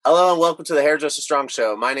Hello and welcome to the Hairdresser Strong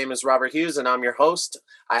Show. My name is Robert Hughes and I'm your host.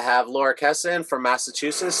 I have Laura Khesin from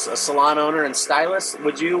Massachusetts, a salon owner and stylist.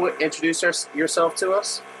 Would you introduce yourself to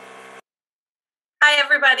us? Hi,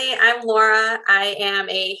 everybody. I'm Laura. I am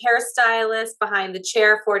a hairstylist behind the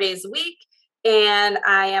chair 4 days a week, and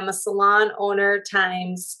I am a salon owner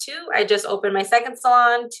times two. I just opened my second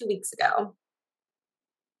salon 2 weeks ago.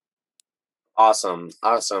 Awesome.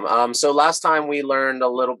 So last time we learned a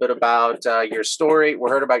little bit about your story. We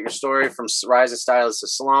heard about your story from rise as stylist to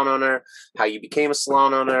salon owner, how you became a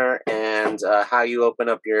salon owner, and how you open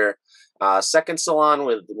up your second salon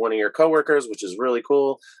with one of your coworkers, which is really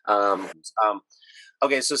cool.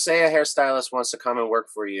 Okay, so say a hairstylist wants to come and work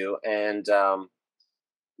for you, and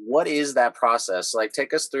what is that process? Like,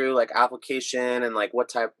 take us through like application and like what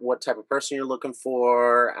type of person you're looking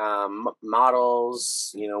for,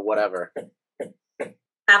 models, whatever.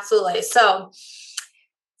 Absolutely. So,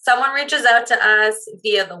 someone reaches out to us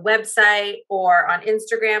via the website or on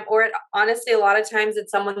Instagram, or honestly, a lot of times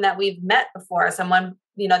it's someone that we've met before, someone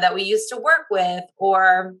that we used to work with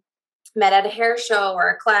or met at a hair show or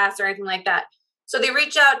a class or anything like that. So they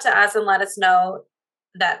reach out to us and let us know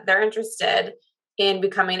that they're interested in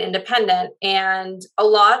becoming independent. And a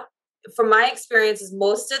lot, from my experiences,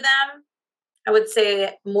 most of them, I would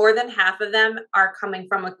say more than half of them are coming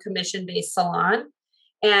from a commission-based salon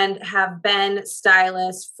and have been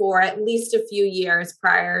stylists for at least a few years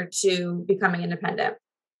prior to becoming independent.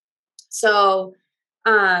 So,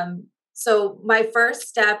 so my first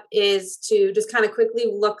step is to just kind of quickly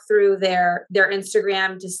look through their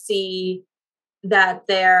Instagram to see that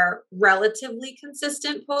they're relatively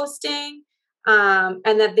consistent posting, and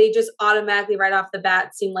that they just automatically right off the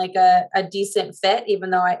bat seem like a decent fit,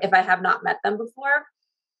 even though if I have not met them before.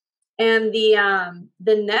 And the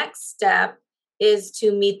next step is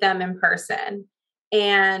to meet them in person.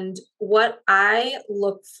 And what I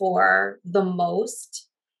look for the most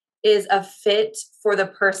is a fit for the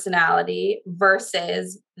personality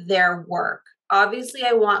versus their work. Obviously,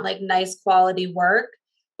 I want like nice quality work,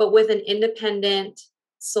 but with an independent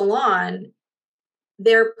salon,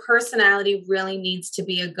 their personality really needs to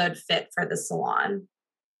be a good fit for the salon.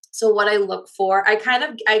 So what I look for, I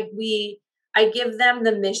give them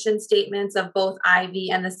the mission statements of both Ivy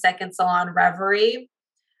and the second salon, Reverie.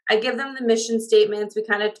 I give them the mission statements.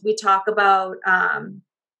 We talk about,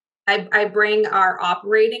 I bring our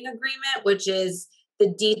operating agreement, which is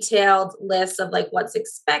the detailed list of like what's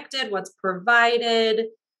expected, what's provided,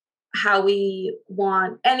 how we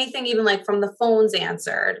want anything, even like from the phones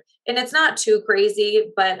answered. And it's not too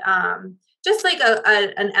crazy, but just like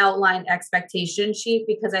an outlined expectation sheet,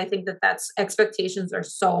 because I think that's expectations are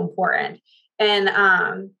so important. And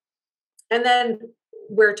then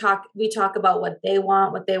we talk about what they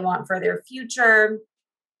want for their future.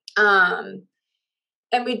 And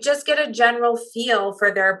we just get a general feel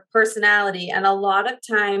for their personality. And a lot of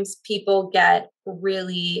times people get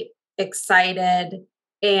really excited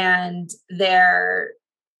and they're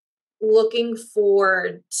looking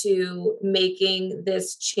forward to making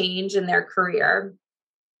this change in their career.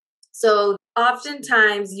 So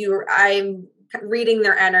oftentimes I'm reading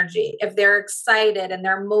their energy. If they're excited and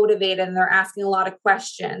they're motivated and they're asking a lot of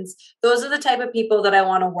questions, those are the type of people that I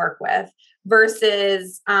want to work with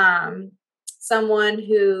versus someone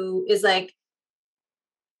who is like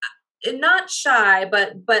not shy,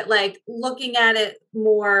 but like looking at it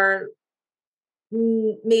more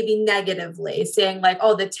maybe negatively, saying like,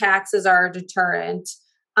 oh, the taxes are a deterrent.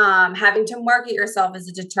 Having to market yourself is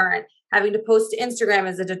a deterrent. Having to post to Instagram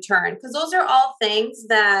is a deterrent. Because those are all things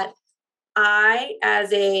that I,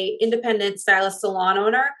 as a independent stylist salon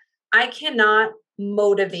owner, I cannot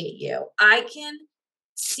motivate you. I can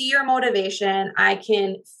see your motivation. I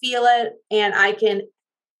can feel it, and I can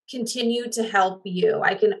continue to help you.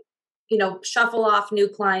 I can, shuffle off new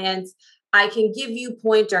clients. I can give you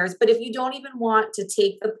pointers, but if you don't even want to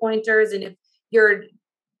take the pointers and if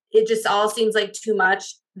it just all seems like too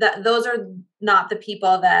much, that those are not the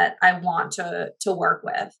people that I want to work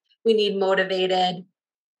with. We need motivated,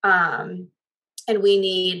 and we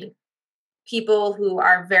need people who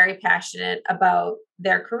are very passionate about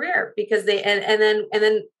their career because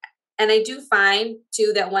and I do find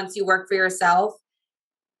too that once you work for yourself,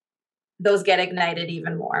 those get ignited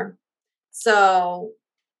even more. So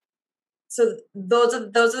those are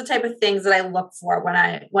the type of things that I look for when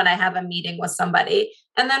I have a meeting with somebody.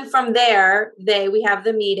 And then from there, we have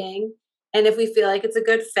the meeting. And if we feel like it's a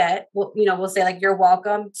good fit, we'll say like, you're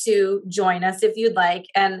welcome to join us if you'd like.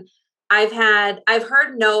 And I've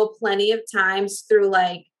heard no plenty of times through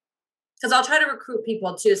like, because I'll try to recruit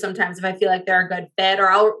people too sometimes if I feel like they're a good fit, or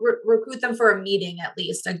I'll recruit them for a meeting at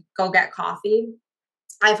least to go get coffee.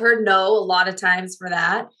 I've heard no a lot of times for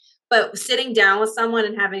that, but sitting down with someone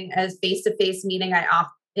and having a face-to-face meeting,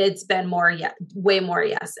 it's been way more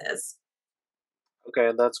yeses.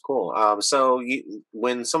 Okay, that's cool. So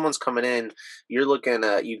when someone's coming in, you're looking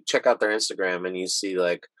at, you check out their Instagram and you see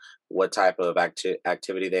like what type of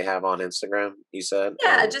activity they have on Instagram, you said?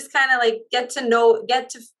 Yeah, just kind of like get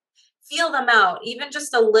to feel them out, even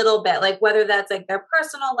just a little bit, like whether that's like their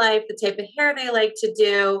personal life, the type of hair they like to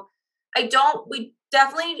do. We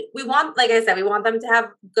want, like I said, we want them to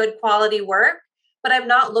have good quality work, but I'm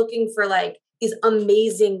not looking for like these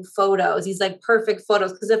amazing photos, these like perfect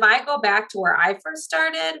photos. Cause if I go back to where I first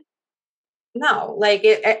started, no, like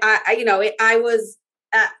I was,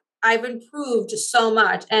 I've improved so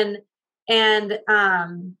much. And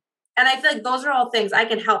I feel like those are all things I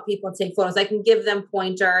can help people take photos. I can give them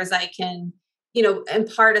pointers. I can,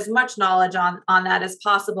 impart as much knowledge on that as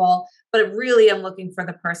possible. But really, I'm looking for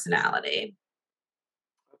the personality.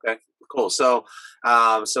 Okay, cool. So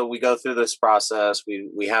we go through this process.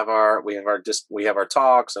 We have our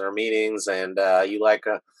talks and our meetings, and you like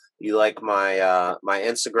my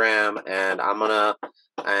Instagram, and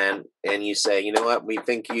and you say, you know what, we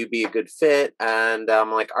think you'd be a good fit, and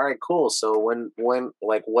I'm like, all right, cool. So when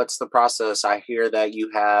like, what's the process? I hear that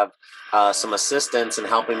you have some assistance in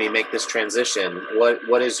helping me make this transition.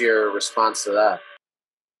 What is your response to that?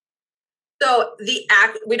 So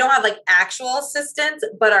we don't have like actual assistants,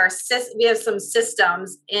 but we have some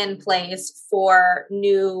systems in place for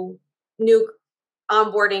new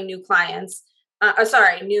onboarding new clients.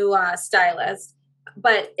 New stylists.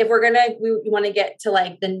 But if we want to get to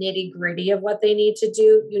like the nitty gritty of what they need to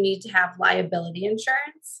do, you need to have liability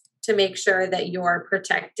insurance to make sure that you're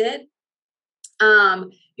protected.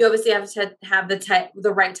 You obviously have to have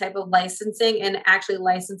the right type of licensing, and actually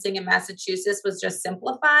licensing in Massachusetts was just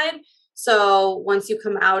simplified. So once you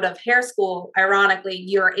come out of hair school, ironically,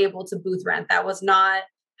 you're able to booth rent. That was not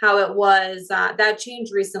how it was. That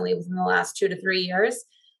changed recently within the last 2 to 3 years.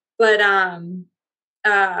 But and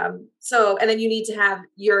then you need to have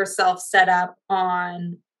yourself set up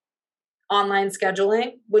on online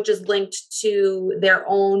scheduling, which is linked to their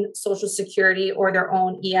own social security or their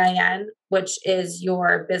own EIN, which is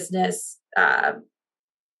your business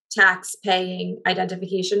tax paying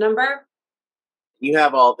identification number. You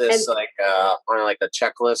have all And this like on like a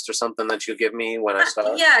checklist or something that you give me when I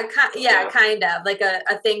start. yeah, kind of like a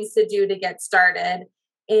things to do to get started.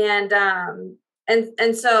 And and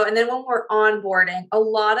then when we're onboarding, a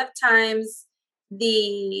lot of times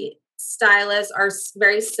the stylists are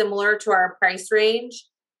very similar to our price range.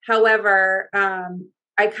 However,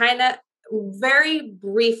 I kind of very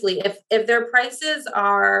briefly, if their prices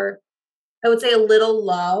are, I would say, a little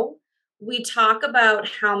low, we talk about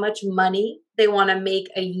how much money they want to make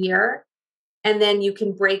a year, and then you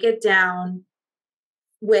can break it down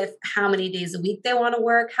with how many days a week they want to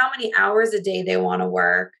work, how many hours a day they want to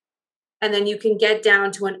work, and then you can get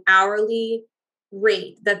down to an hourly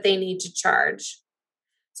rate that they need to charge.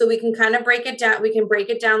 So we can kind of break it down. We can break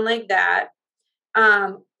it down like that.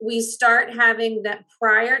 We start having that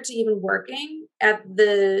prior to even working at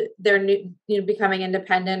their new, becoming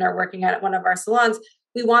independent or working at one of our salons.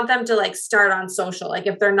 We want them to like start on social. Like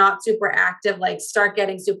if they're not super active, like start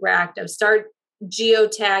getting super active, start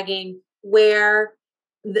geotagging where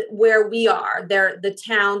we are, the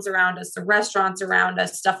towns around us, the restaurants around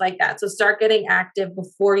us, stuff like that. So start getting active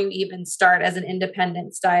before you even start as an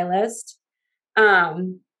independent stylist.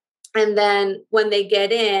 And then when they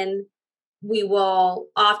get in, we will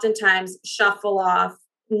oftentimes shuffle off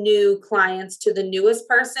new clients to the newest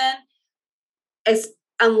person,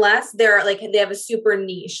 unless they're like, they have a super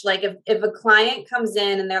niche. Like if a client comes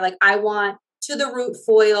in and they're like, I want to the root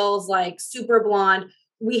foils, like super blonde,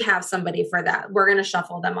 we have somebody for that. We're going to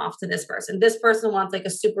shuffle them off to this person. This person wants like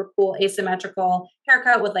a super cool asymmetrical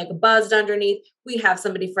haircut with like a buzzed underneath. We have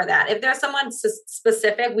somebody for that. If there's someone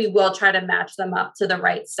specific, we will try to match them up to the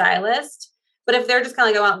right stylist. But if they're just kind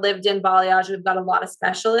of like, I want lived in balayage, we've got a lot of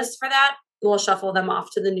specialists for that. We'll shuffle them off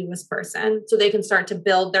to the newest person so they can start to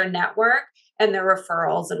build their network and their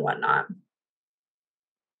referrals and whatnot.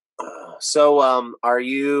 Are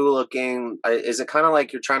you looking? Is it kind of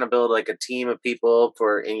like you're trying to build like a team of people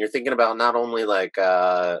and you're thinking about not only like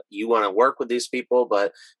you want to work with these people,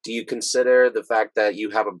 but do you consider the fact that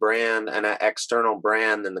you have a brand and an external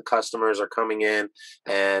brand, and the customers are coming in,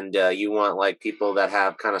 and you want like people that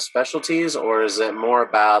have kind of specialties, or is it more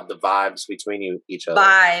about the vibes between each other?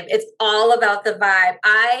 Vibe. It's all about the vibe.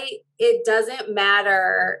 It doesn't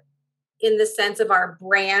matter in the sense of our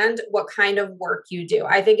brand, what kind of work you do.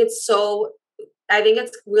 I think it's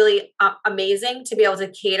really amazing to be able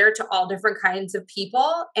to cater to all different kinds of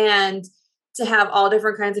people. And to have all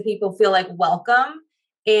different kinds of people feel like welcome,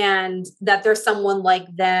 and that there's someone like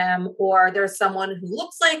them, or there's someone who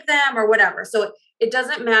looks like them, or whatever. So it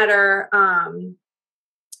doesn't matter.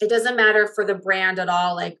 It doesn't matter for the brand at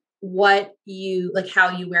all, like what you like, how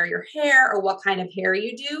you wear your hair or what kind of hair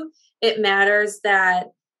you do. It matters that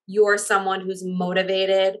you're someone who's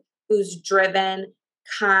motivated, who's driven,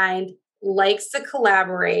 kind, likes to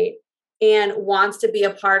collaborate, and wants to be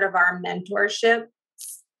a part of our mentorship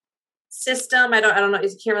system. I don't know, you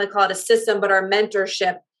can't really call it a system, but our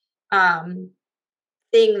mentorship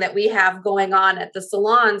thing that we have going on at the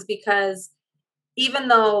salons. Because even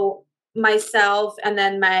though myself and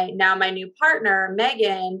then my new partner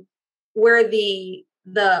Megan, we're the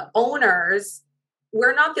owners,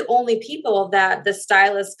 we're not the only people that the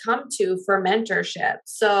stylists come to for mentorship,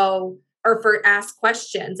 so, or for ask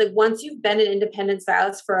questions. Like once you've been an independent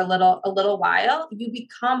stylist for a little while, you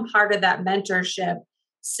become part of that mentorship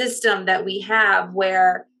system that we have,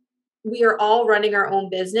 where we are all running our own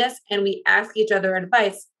business and we ask each other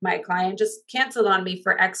advice. My client just canceled on me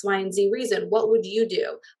for X, Y, and Z reason. What would you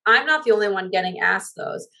do? I'm not the only one getting asked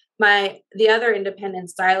those. The other independent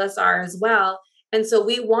stylists are as well. And so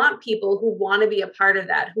we want people who want to be a part of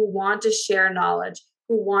that, who want to share knowledge,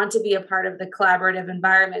 who want to be a part of the collaborative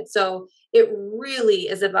environment. So it really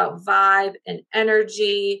is about vibe and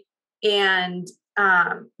energy, and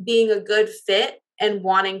being a good fit, and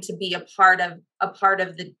wanting to be a part of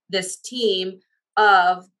this team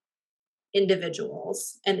of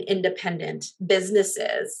individuals and independent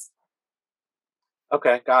businesses.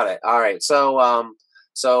 Okay, got it. All right.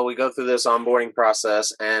 So we go through this onboarding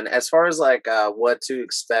process, and as far as like what to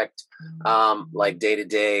expect, like day to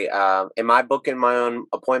day, am I booking my own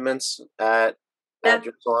appointments at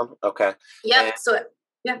your salon? Okay. Yep. And, so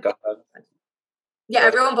yeah. Go ahead. Yeah,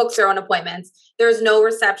 everyone books their own appointments. There's no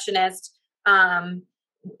receptionist. And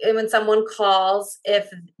when someone calls, if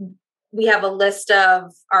we have a list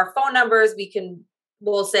of our phone numbers,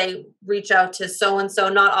 we'll say, reach out to so-and-so.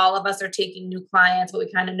 Not all of us are taking new clients, but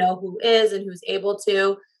we kind of know who is and who's able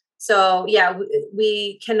to. So yeah,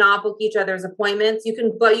 we cannot book each other's appointments. You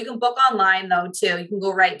can book online though too. You can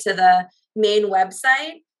go right to the main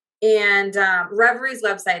website, and Revery's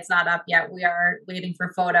website's not up yet. We are waiting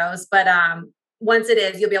for photos, but once it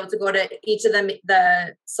is, you'll be able to go to each of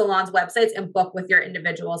the salon's websites and book with your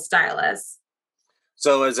individual stylist.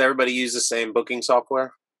 So does everybody use the same booking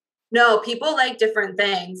software? No, people like different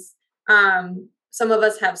things. Some of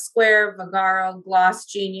us have Square, Vagaro, Gloss,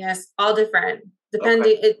 Genius, all different.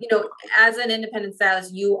 Depending, Okay. As an independent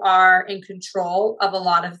stylist, you are in control of a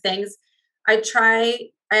lot of things. I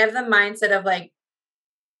have the mindset of like,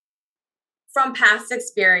 from past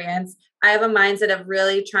experience, I have a mindset of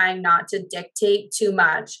really trying not to dictate too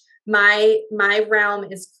much. My realm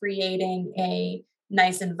is creating a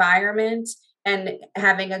nice environment and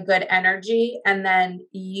having a good energy. And then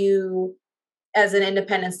you, as an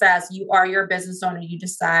independent stylist, you are your business owner. You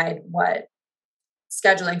decide what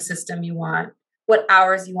scheduling system you want, what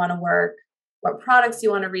hours you want to work, what products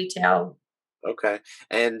you want to retail. Okay.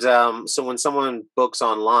 And so when someone books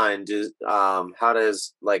online, is there a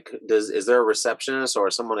receptionist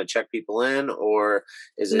or someone to check people in, or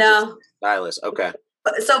is it just No. stylist? Okay.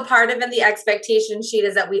 So part of in the expectation sheet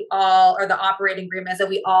is that we all, or the operating agreement is that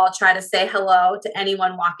we all try to say hello to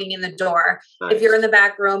anyone walking in the door. Nice. If you're in the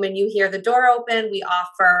back room and you hear the door open, we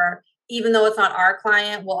offer, even though it's not our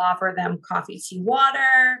client, we'll offer them coffee, tea,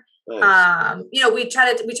 water. Nice. We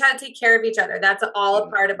try to take care of each other. That's all a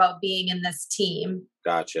part about being in this team.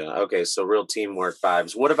 Gotcha. Okay, so real teamwork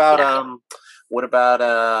vibes. What about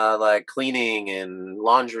like cleaning and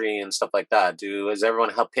laundry and stuff like that? Does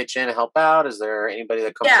everyone pitch in and help out? Is there anybody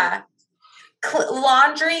that comes in?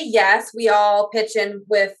 Laundry, yes, we all pitch in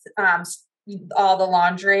with all the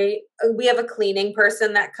laundry. We have a cleaning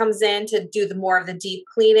person that comes in to do more of the deep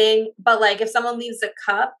cleaning. But like if someone leaves a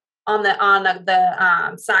cup on the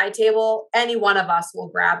side table, any one of us will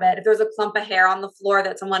grab it. If there's a clump of hair on the floor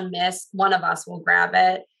that someone missed, one of us will grab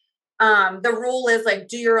it. The rule is like,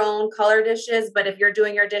 do your own color dishes, but if you're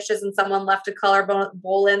doing your dishes and someone left a color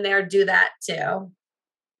bowl in there, do that too.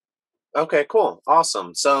 Okay, cool.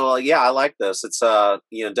 Awesome. So yeah, I like this. It's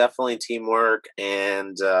definitely teamwork,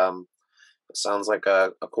 and it sounds like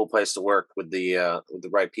a cool place to work with the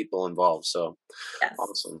right people involved. So yes.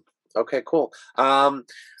 Awesome. Okay, cool.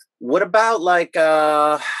 What about like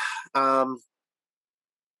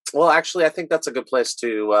Well, actually, I think that's a good place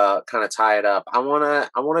to kind of tie it up. I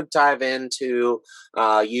wanna dive into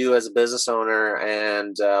you as a business owner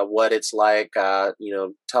and what it's like.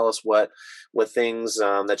 Tell us what things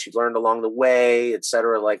that you've learned along the way, et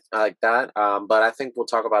cetera, like that. But I think we'll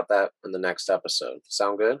talk about that in the next episode.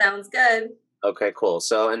 Sound good? Sounds good. Okay, cool.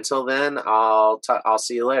 So until then, I'll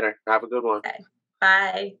see you later. Have a good one. Okay.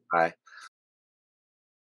 Bye. Bye.